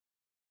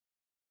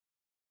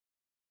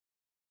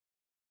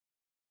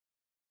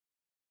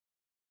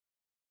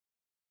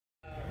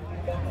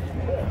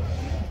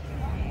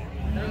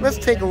Let's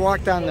take a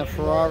walk down the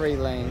Ferrari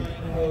lane.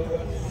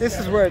 This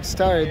is where it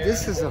started.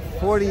 This is a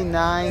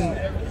 49,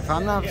 if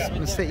I'm not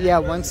mistaken, yeah,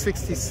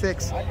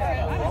 166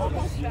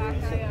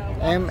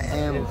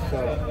 MM.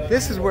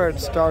 This is where it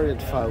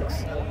started,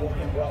 folks.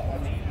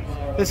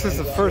 This is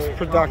the first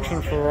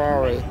production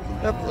Ferrari.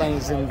 That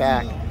lane's in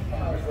back.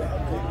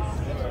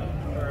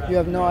 You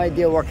have no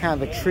idea what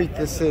kind of a treat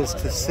this is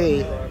to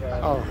see.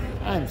 Oh,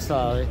 I'm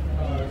sorry.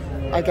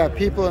 I got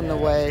people in the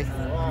way.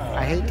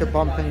 I hate to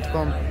bump into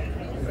them.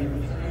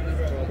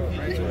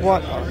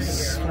 What a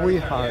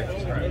sweetheart.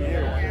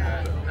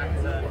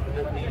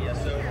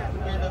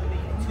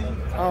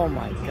 Oh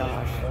my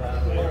gosh.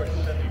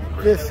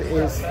 This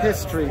is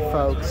history,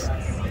 folks.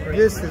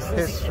 This is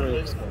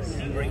history.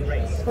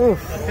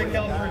 Oof.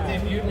 Caliber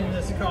debuted in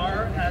this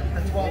car at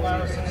the 12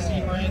 Hours of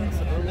Sebring.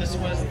 This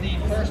was the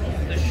first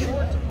of the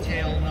short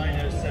tail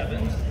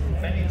 907s.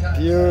 Many times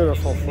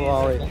beautiful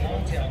Ferrari.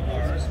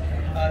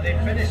 They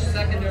finished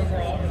second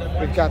overall.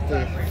 We've got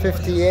the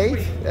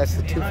 58. That's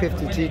the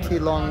 250 GT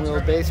long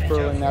wheelbase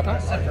Berlinetta.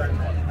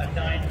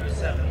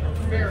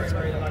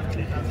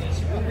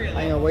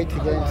 I'm gonna wait to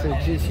get into the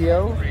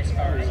GTO.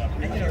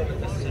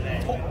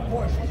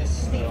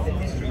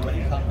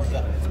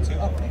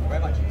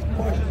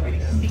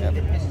 Yep.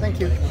 Thank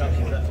you.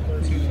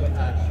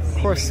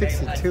 Course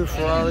 62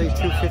 Ferrari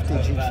 250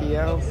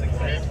 GTO.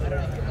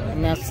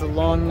 And that's the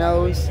long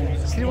nose.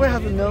 See how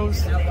the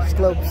nose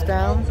slopes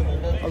down?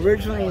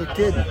 Originally it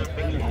didn't.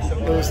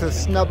 It was a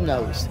snub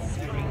nose.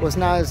 It was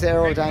not as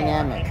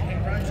aerodynamic.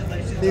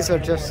 These are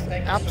just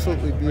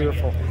absolutely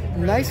beautiful.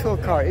 Nice little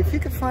car. If you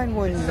could find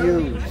one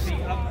used,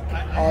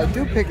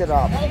 do pick it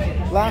up.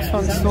 Last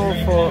one sold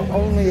for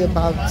only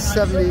about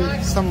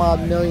 70 some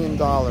odd $million.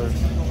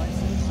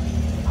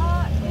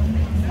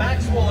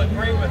 Max will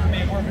agree with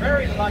me. We're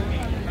very lucky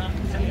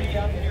to be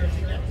up here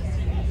to get to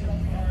see these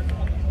cars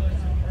up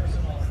close and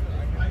personal.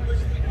 I wish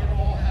we could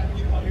all have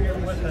you up here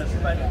with us,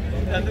 but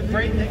the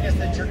great thing is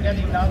that you're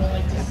getting not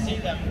only to see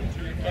them,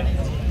 you're getting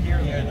to hear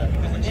them,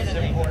 which is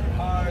important.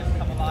 Cars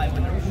come alive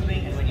when they're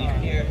moving, and when you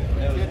hear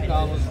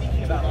those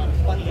speaking about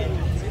funny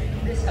engines.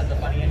 This has a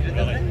funny engine,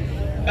 doesn't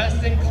it?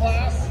 Best in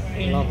class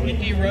in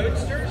Indy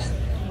Roadsters.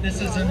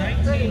 This is a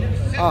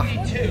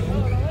 1952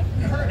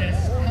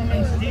 Curtis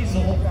Cummins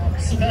diesel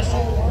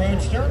special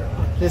roadster.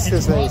 This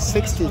is a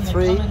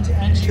 63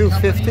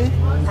 250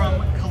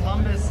 from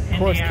Columbus, Indiana.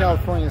 Course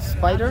California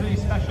Spider.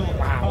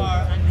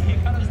 Wow. And the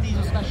Cummins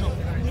diesel special,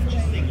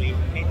 interestingly,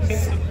 it took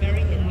some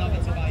very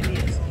innovative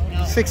ideas.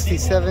 Now,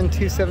 67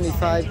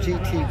 275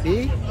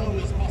 GTB.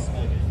 Always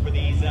possible for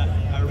these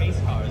race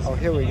cars. Oh,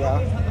 here we go.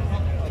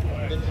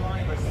 The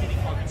driver sitting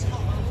on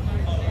top of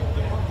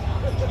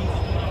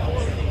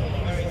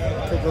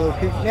Take a little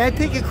peek. May I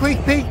take a quick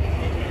peek?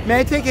 May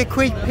I take a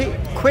quick peek?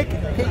 Quick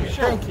peek?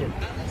 Thank you.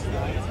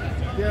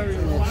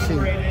 Let's see.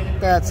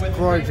 That's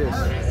gorgeous.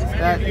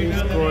 That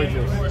is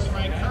gorgeous.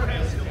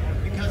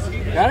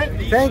 Got it?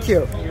 Thank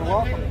you. You're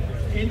welcome.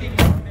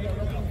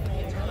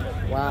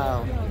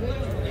 Wow.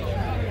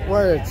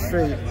 What a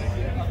treat.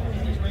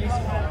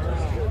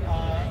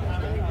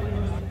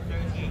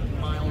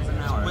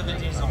 with a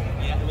diesel.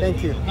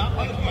 Thank you. Not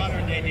like a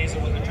modern day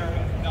diesel with a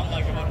turbo. Not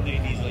like a modern day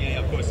diesel. Yeah,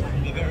 of course.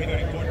 The very,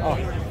 very important point.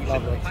 We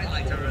should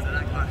highlight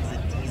that car is a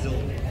diesel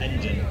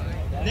engine.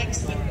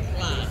 Next in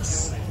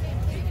class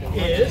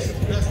is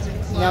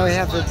now we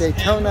have the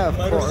Daytona, of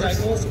course.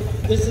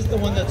 This is the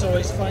one that's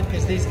always fun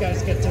because these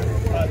guys get to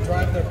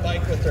drive their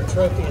bike with their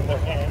trophy in their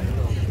hand.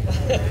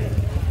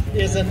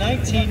 Is a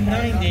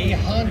 1990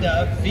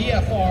 Honda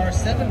VFR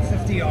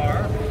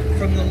 750R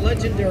from the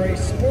legendary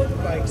Sport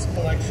Bikes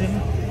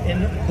collection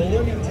in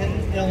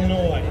Bloomington,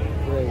 Illinois.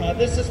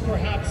 This is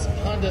perhaps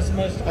Honda's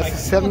most iconic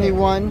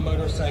 71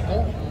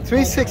 motorcycle.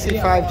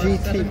 365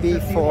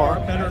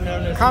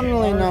 GTB4,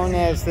 commonly known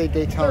as the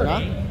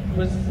Daytona.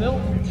 Was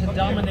built to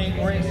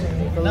dominate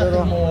racing,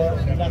 nothing more,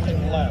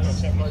 nothing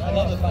less. I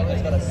love the fact that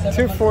it's got a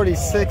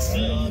 246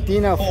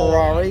 Dino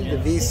Ferrari, the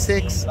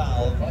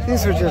V6.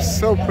 These are just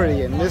so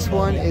pretty, and this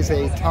one is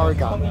a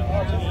Targa.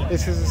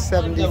 This is a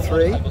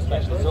 73.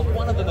 So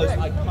one of the most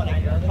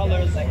iconic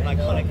colors and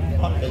iconic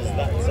Hondas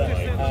that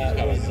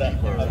was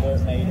ever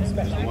made,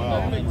 especially in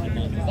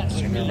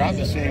the 1990s. About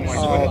the same one.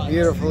 Oh,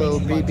 beautiful little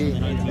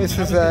BB. This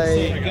is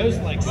a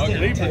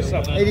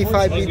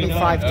 85 BB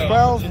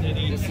 512.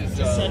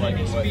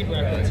 Setting speed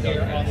records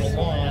here on the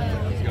lawn.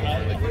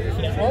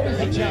 Always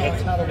a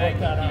challenge how to work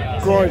that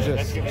out.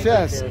 Gorgeous,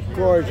 just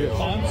gorgeous.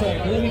 I'm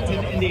from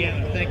Bloomington,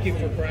 Indiana. Thank you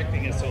for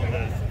correcting us on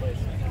that.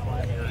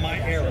 My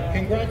error.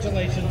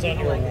 Congratulations on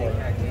your award.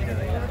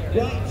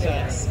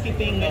 Right,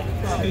 skipping to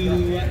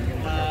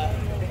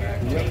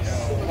race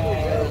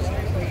cars,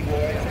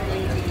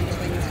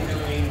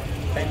 1929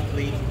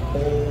 Bentley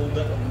Old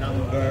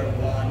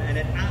 #1, and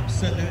it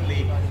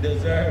absolutely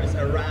deserves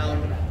a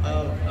round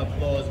of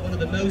applause. One of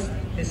the most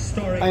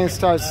historic. I'm going to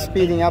start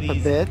speeding up a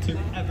bit.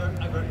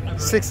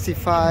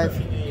 65,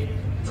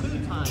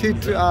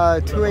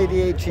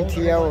 288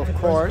 GTO, of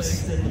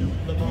course.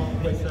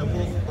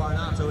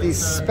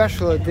 These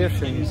special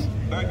editions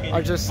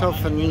are just so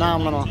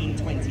phenomenal.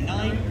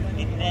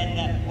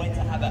 then went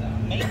to have a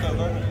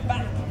makeover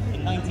back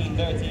in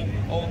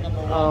 1930. Old number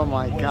 1. Oh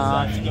my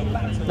gosh.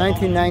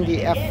 1990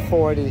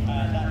 F40.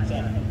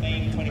 That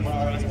main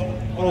 24-hour race. But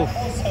what I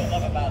also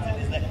love about it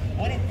is that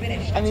when it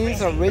finished, I mean,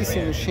 these are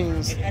racing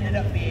machines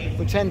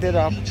which ended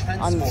up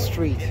on the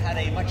street. It had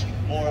a much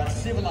more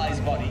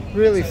civilized body.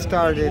 Really So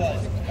started it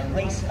was a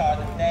race car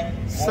that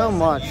then so was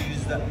much.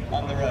 used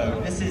on the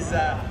road. This is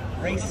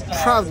race car.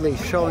 Proudly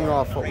showing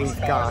off what we've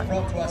got.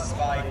 Brought to us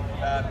by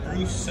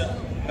Bruce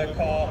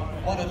McCaw,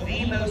 one of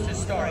the most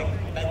historic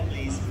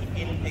Bentleys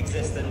in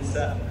existence,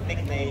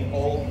 nicknamed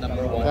Old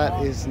Number 1.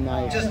 That is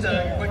nice. Just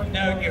a quick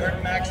note, you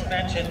heard Max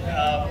mention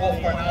Wolf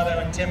Barnado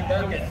and Tim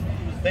Birkin.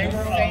 They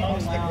were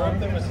amongst the group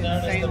that was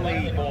known as the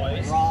Bentley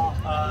Boys,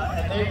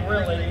 and they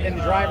really...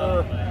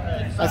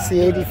 That's the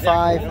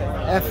 85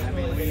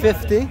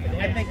 F50.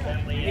 I think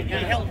it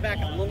held back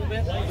a little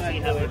bit,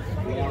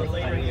 but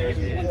later years,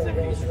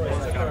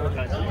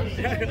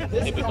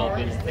 This car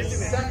is the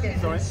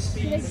second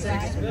Speed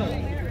 6 build,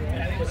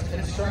 and it was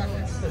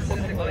constructed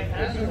specifically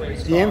as a race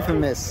car. The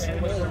infamous,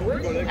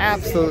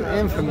 absolute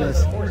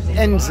infamous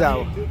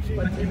Enzo.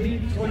 But to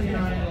meet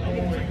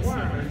 29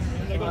 requirements,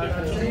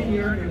 the same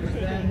year it was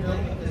then built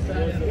with the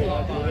standard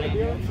law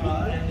body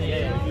and the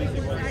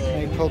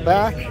They pull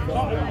back. No,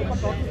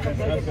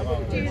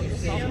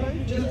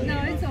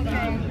 it's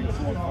okay.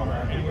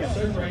 And we're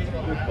so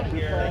grateful to have you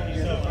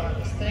here. So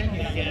thank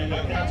you again.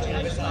 And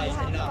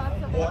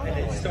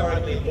it's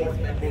historically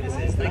important that this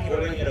is. Thank you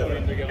for bringing it over.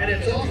 And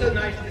it's also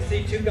nice to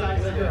see two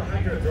guys under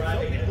 100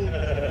 driving it.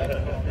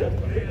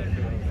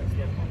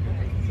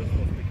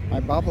 My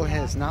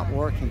bobblehead is not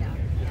working.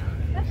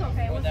 That's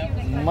okay. We'll see you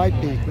next time. Might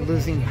be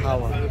losing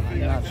power. I'm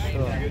not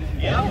sure.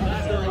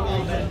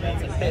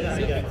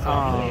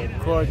 Oh,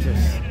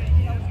 gorgeous.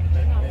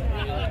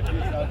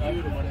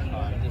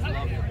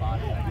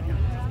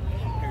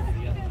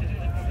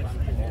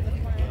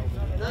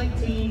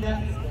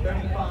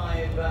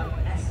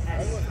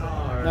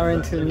 Now we're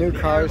into the new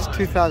cars,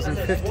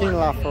 2015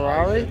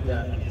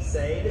 LaFerrari.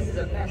 Say this is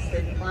a best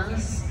in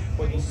class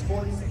for the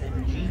sports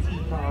and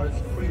GT cars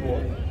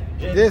pre-war.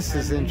 This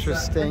is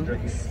interesting.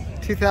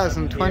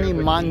 2020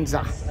 Monza.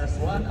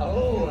 S1.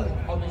 Oh,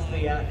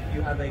 obviously you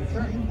have a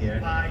friend here.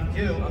 I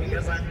do,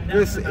 because I'm never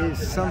This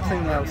is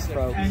something else,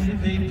 folks.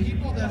 And the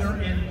people that are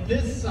in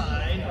this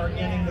side are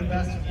getting the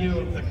best view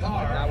of the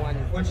car,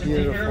 which is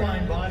Beautiful. the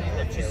airline body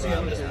that you see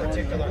on this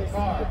particular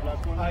car.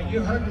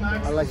 You heard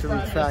Max I like the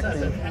describe this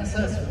as an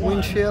retracting SS1.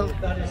 windshield.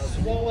 That is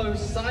Swallow's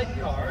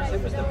sidecars.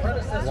 It was the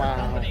predecessor Wow.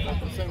 company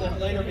that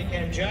later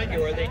became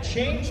Jaguar. They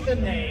changed the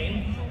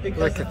name because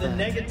Look of at the that.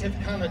 negative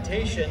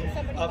connotation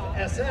of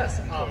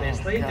SS,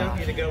 obviously. Oh, Don't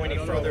need to go any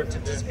further to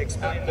just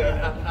explain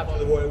that. After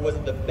the war, it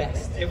wasn't the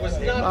best. It was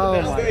not Oh the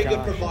best. my Very good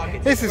for gosh.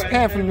 marketing. This is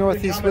Pam from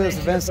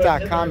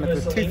NortheastWheelsEvents.com at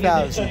the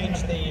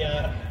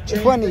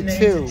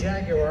 2022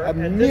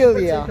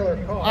 Amelia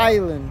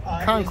Island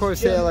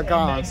Concours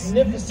d'Elegance.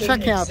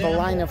 Check out the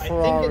line of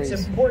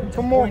Ferraris.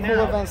 For more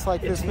cool events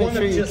like this, make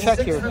sure you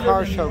check your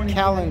car show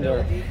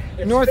calendar.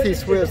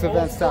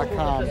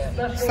 NortheastWheelsEvents.com,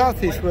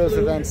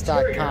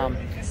 SoutheastWheelsEvents.com,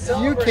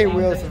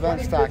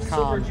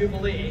 UKWheelsEvents.com.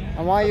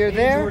 And while you're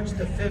there,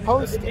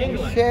 post and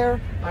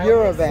share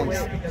your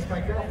events. Because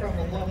my girlfriend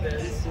will love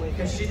this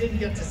because she didn't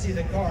get to see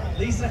the car.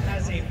 Lisa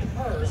has a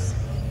purse.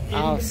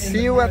 I'll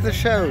see you at the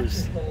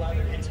shows.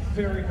 It's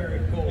very,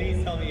 very cool.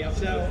 Please tell me.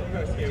 So, I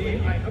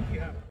hope you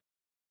have it.